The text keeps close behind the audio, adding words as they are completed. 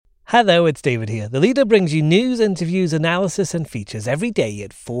Hello, it's David here. The Leader brings you news, interviews, analysis and features every day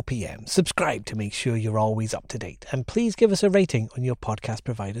at 4 p.m. Subscribe to make sure you're always up to date. And please give us a rating on your podcast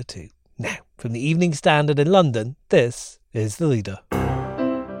provider too. Now, from the Evening Standard in London, this is The Leader.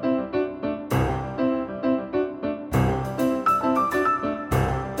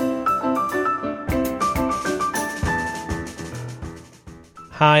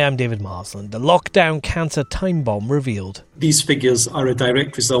 Hi, I'm David Marsland. The lockdown cancer time bomb revealed. These figures are a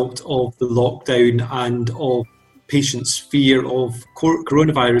direct result of the lockdown and of patients' fear of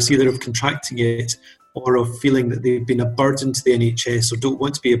coronavirus, either of contracting it or of feeling that they've been a burden to the NHS or don't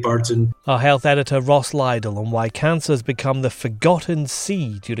want to be a burden. Our health editor Ross Lydell on why cancer has become the forgotten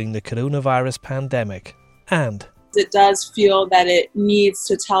C during the coronavirus pandemic. And it does feel that it needs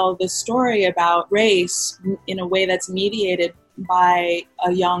to tell the story about race in a way that's mediated by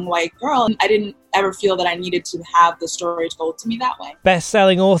a young white girl. I didn't ever feel that I needed to have the story told to me that way.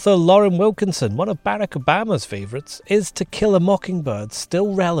 Best-selling author Lauren Wilkinson, one of Barack Obama's favourites, is To Kill a Mockingbird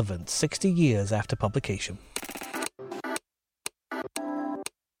still relevant 60 years after publication?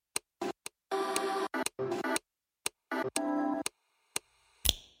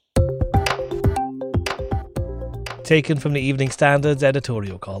 Taken from the Evening Standard's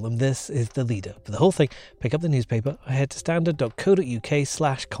editorial column, this is The Leader. For the whole thing, pick up the newspaper or head to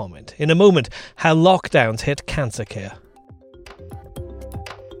standard.co.uk/comment. In a moment, how lockdowns hit cancer care.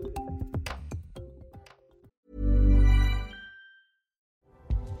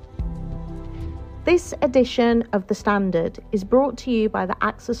 This edition of The Standard is brought to you by the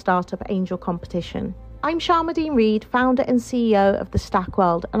AXA Startup Angel Competition. I'm Sharmadean Reid, founder and CEO of The Stack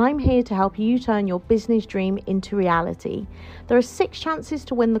World, and I'm here to help you turn your business dream into reality. There are 6 chances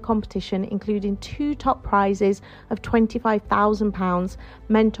to win the competition, including 2 top prizes of £25,000,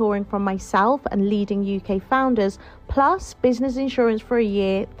 mentoring from myself and leading UK founders, plus business insurance for a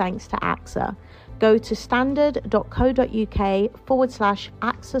year thanks to AXA. Go to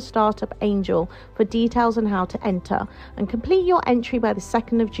standard.co.uk/AXA Startup Angel for details on how to enter and complete your entry by the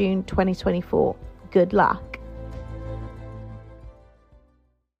 2nd of June 2024. Good luck.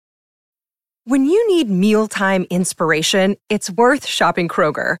 When you need mealtime inspiration, it's worth shopping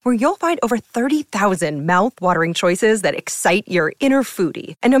Kroger, where you'll find over 30,000 mouth-watering choices that excite your inner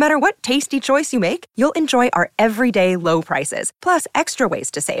foodie. And no matter what tasty choice you make, you'll enjoy our everyday low prices, plus extra ways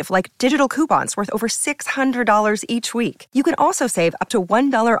to save, like digital coupons worth over $600 each week. You can also save up to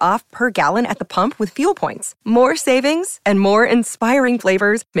 $1 off per gallon at the pump with fuel points. More savings and more inspiring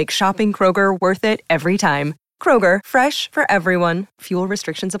flavors make shopping Kroger worth it every time. Kroger, fresh for everyone. Fuel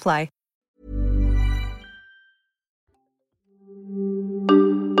restrictions apply.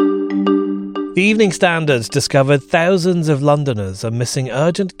 The Evening Standards discovered thousands of Londoners are missing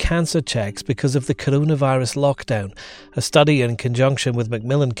urgent cancer checks because of the coronavirus lockdown. A study in conjunction with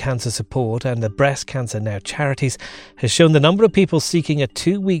Macmillan Cancer Support and the Breast Cancer Now charities has shown the number of people seeking a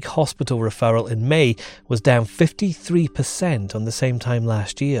 2-week hospital referral in May was down 53% on the same time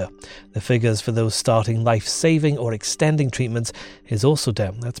last year. The figures for those starting life-saving or extending treatments is also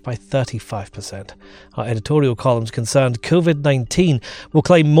down. That's by 35%. Our editorial column's concerned COVID-19 will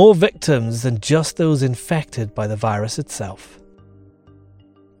claim more victims than just those infected by the virus itself.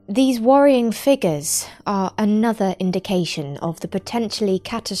 These worrying figures are another indication of the potentially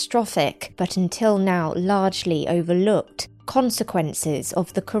catastrophic, but until now largely overlooked, consequences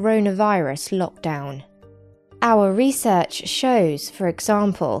of the coronavirus lockdown. Our research shows, for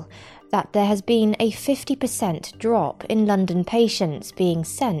example, that there has been a 50% drop in London patients being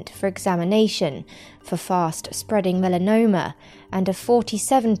sent for examination for fast-spreading melanoma and a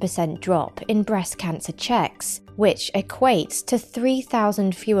 47% drop in breast cancer checks, which equates to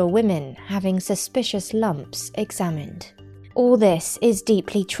 3,000 fewer women having suspicious lumps examined. All this is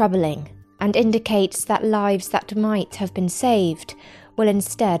deeply troubling and indicates that lives that might have been saved will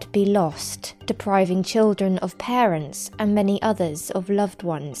instead be lost, depriving children of parents and many others of loved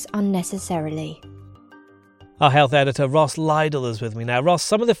ones unnecessarily. Our health editor Ross Lydell is with me now. Ross,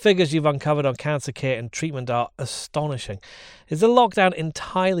 some of the figures you've uncovered on cancer care and treatment are astonishing. Is the lockdown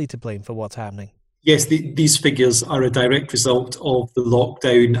entirely to blame for what's happening? Yes, these figures are a direct result of the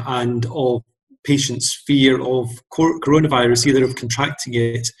lockdown and of patients' fear of coronavirus, either of contracting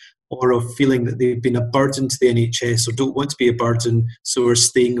it or of feeling that they've been a burden to the NHS or don't want to be a burden, so are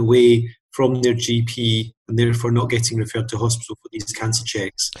staying away from their GP and therefore not getting referred to hospital for these cancer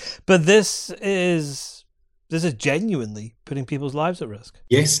checks. But this is genuinely putting people's lives at risk.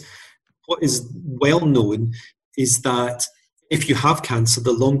 Yes. What is well known is that if you have cancer,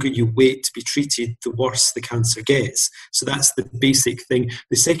 the longer you wait to be treated, the worse the cancer gets. So that's the basic thing.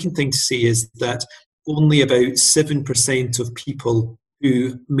 The second thing to say is that only about 7% of people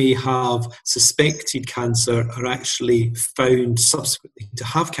who may have suspected cancer are actually found subsequently to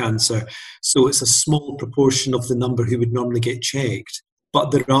have cancer. So it's a small proportion of the number who would normally get checked.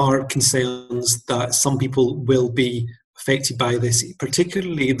 But there are concerns that some people will be affected by this,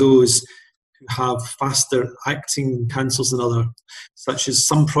 particularly those who have faster acting cancers than others, such as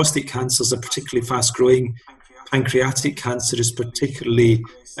some prostate cancers are particularly fast growing. Pancreatic cancer is particularly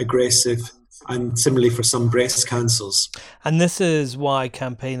aggressive, and similarly for some breast cancers. And this is why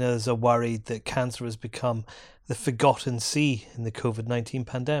campaigners are worried that cancer has become the forgotten C in the COVID-19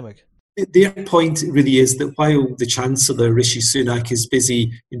 pandemic. Their point really is that while the Chancellor, Rishi Sunak, is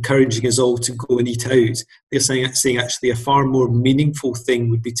busy encouraging us all to go and eat out, they're saying actually a far more meaningful thing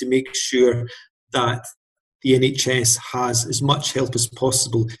would be to make sure that the NHS has as much help as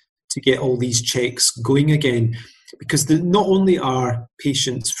possible to get all these checks going again. Because not only are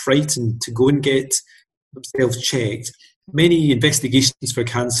patients frightened to go and get themselves checked, many investigations for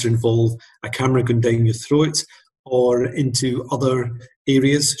cancer involve a camera going down your throat or into other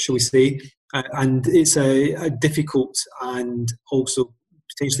areas, shall we say, and it's a difficult and also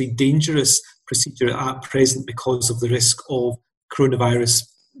potentially dangerous procedure at present because of the risk of coronavirus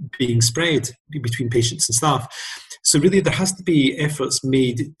being spread between patients and staff. So really there has to be efforts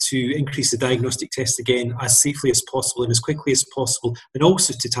made to increase the diagnostic test again as safely as possible and as quickly as possible, and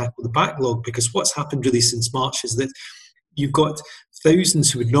also to tackle the backlog, because what's happened really since March is that you've got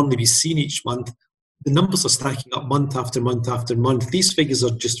thousands who would normally be seen each month. The numbers are stacking up month after month after month. These figures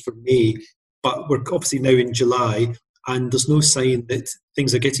are just for May, but we're obviously now in July, and there's no sign that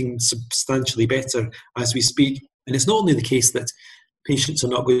things are getting substantially better as we speak. And it's not only the case that patients are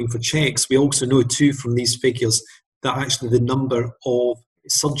not going for checks, we also know too from these figures that actually the number of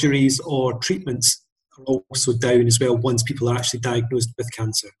surgeries or treatments are also down as well once people are actually diagnosed with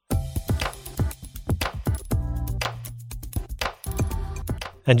cancer.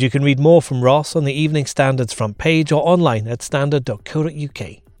 And you can read more from Ross on the Evening Standard's front page or online at standard.co.uk.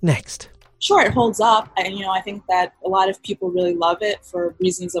 Next. Sure, it holds up. And, I think that a lot of people really love it for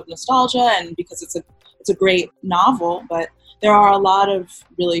reasons of nostalgia and because it's a great novel. But there are a lot of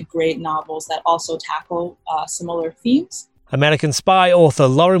really great novels that also tackle similar themes. American Spy author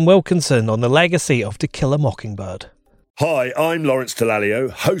Lauren Wilkinson on the legacy of To Kill a Mockingbird. Hi, I'm Lawrence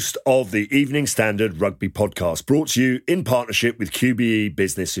Dallaglio, host of the Evening Standard Rugby Podcast, brought to you in partnership with QBE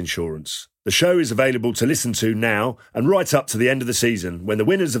Business Insurance. The show is available to listen to now and right up to the end of the season, when the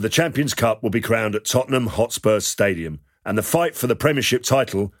winners of the Champions Cup will be crowned at Tottenham Hotspur Stadium, and the fight for the Premiership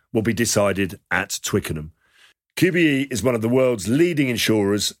title will be decided at Twickenham. QBE is one of the world's leading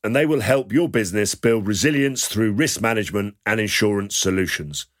insurers, and they will help your business build resilience through risk management and insurance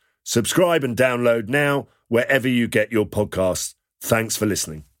solutions. Subscribe and download now wherever you get your podcasts. Thanks for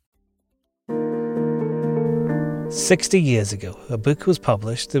listening. 60 years ago, a book was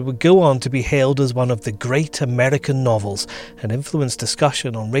published that would go on to be hailed as one of the great American novels and influence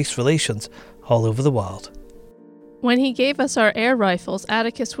discussion on race relations all over the world. When he gave us our air rifles,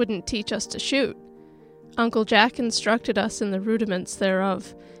 Atticus wouldn't teach us to shoot. Uncle Jack instructed us in the rudiments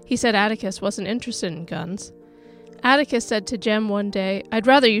thereof. He said Atticus wasn't interested in guns. Atticus said to Jem one day, "I'd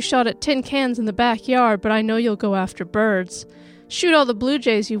rather you shot at tin cans in the backyard, but I know you'll go after birds. Shoot all the blue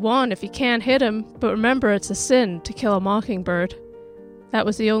jays you want if you can't hit 'em, but remember it's a sin to kill a mockingbird." That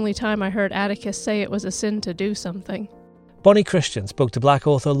was the only time I heard Atticus say it was a sin to do something. Bonnie Christian spoke to Black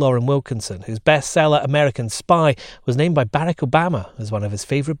author Lauren Wilkinson, whose bestseller American Spy was named by Barack Obama as one of his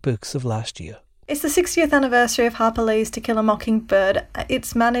favourite books of last year. It's the 60th anniversary of Harper Lee's To Kill a Mockingbird.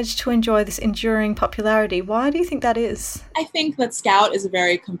 It's managed to enjoy this enduring popularity. Why do you think that is? I think that Scout is a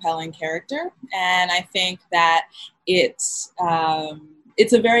very compelling character, and I think that it's a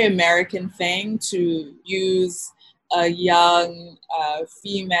very American thing to use a young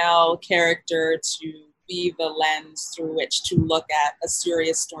female character to be the lens through which to look at a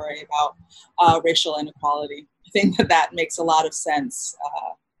serious story about racial inequality. I think that makes a lot of sense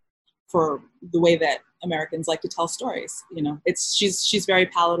for the way that Americans like to tell stories. She's very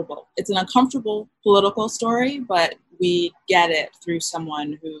palatable. It's an uncomfortable political story, but we get it through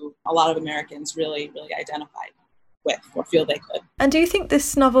someone who a lot of Americans really, really identified with or feel they could. And do you think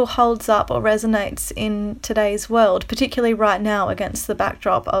this novel holds up or resonates in today's world, particularly right now against the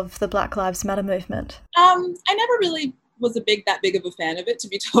backdrop of the Black Lives Matter movement? I never really was that big of a fan of it, to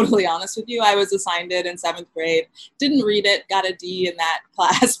be totally honest with you. I was assigned it in 7th grade, didn't read it, got a D in that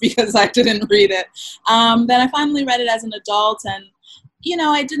class because I didn't read it. Then I finally read it as an adult, and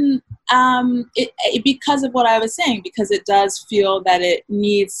I didn't because of what I was saying, because it does feel that it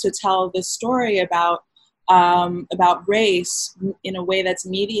needs to tell the story about race in a way that's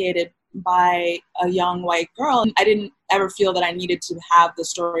mediated by a young white girl. And I didn't ever feel that I needed to have the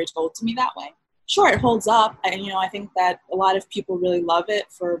story told to me that way. Sure, it holds up, and I think that a lot of people really love it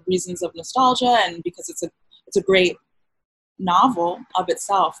for reasons of nostalgia and because it's a great novel of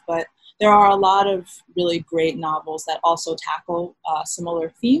itself. But there are a lot of really great novels that also tackle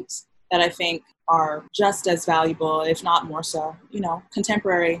similar themes that I think are just as valuable, if not more so.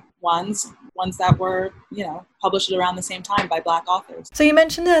 Contemporary ones that were, published around the same time by Black authors. So you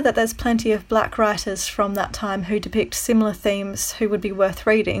mentioned there that there's plenty of Black writers from that time who depict similar themes who would be worth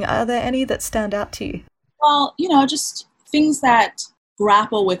reading. Are there any that stand out to you? Well, just things that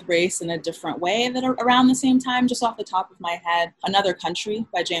grapple with race in a different way that are around the same time. Just off the top of my head, Another Country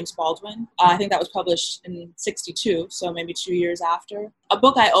by James Baldwin. I think that was published in 1962, so maybe 2 years after. A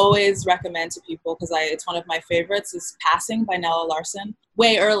book I always recommend to people because it's one of my favorites is Passing by Nella Larsen.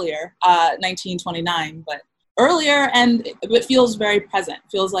 Way earlier, 1929, but earlier, and it feels very present.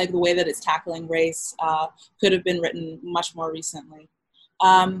 Feels like the way that it's tackling race could have been written much more recently.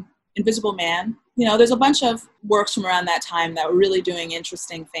 Invisible Man. There's a bunch of works from around that time that were really doing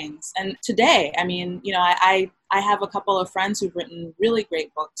interesting things. And today, I have a couple of friends who've written really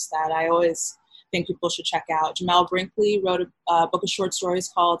great books that I always think people should check out. Jamel Brinkley wrote a book of short stories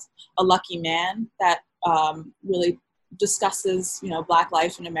called A Lucky Man that really discusses, Black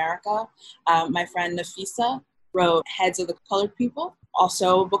life in America. My friend Nafisa wrote Heads of the Colored People,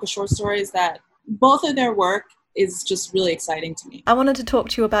 also a book of short stories that both of their work is just really exciting to me. I wanted to talk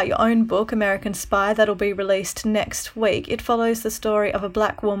to you about your own book, American Spy, that'll be released next week. It follows the story of a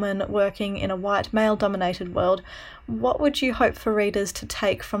Black woman working in a white male-dominated world. What would you hope for readers to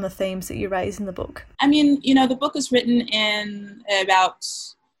take from the themes that you raise in the book? The book is written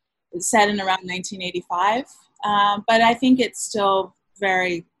set in around 1985, but I think it's still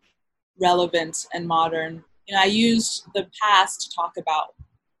very relevant and modern. I used the past to talk about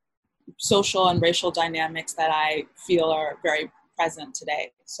social and racial dynamics that I feel are very present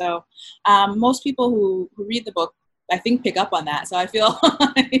today. So most people who read the book, I think, pick up on that. So I feel,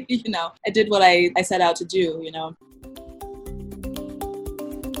 I did what I set out to do,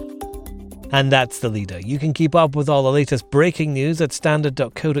 And that's The Leader. You can keep up with all the latest breaking news at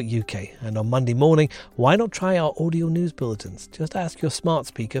standard.co.uk. And on Monday morning, why not try our audio news bulletins? Just ask your smart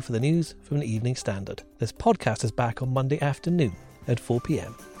speaker for the news from the Evening Standard. This podcast is back on Monday afternoon at 4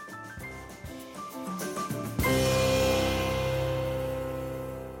 p.m.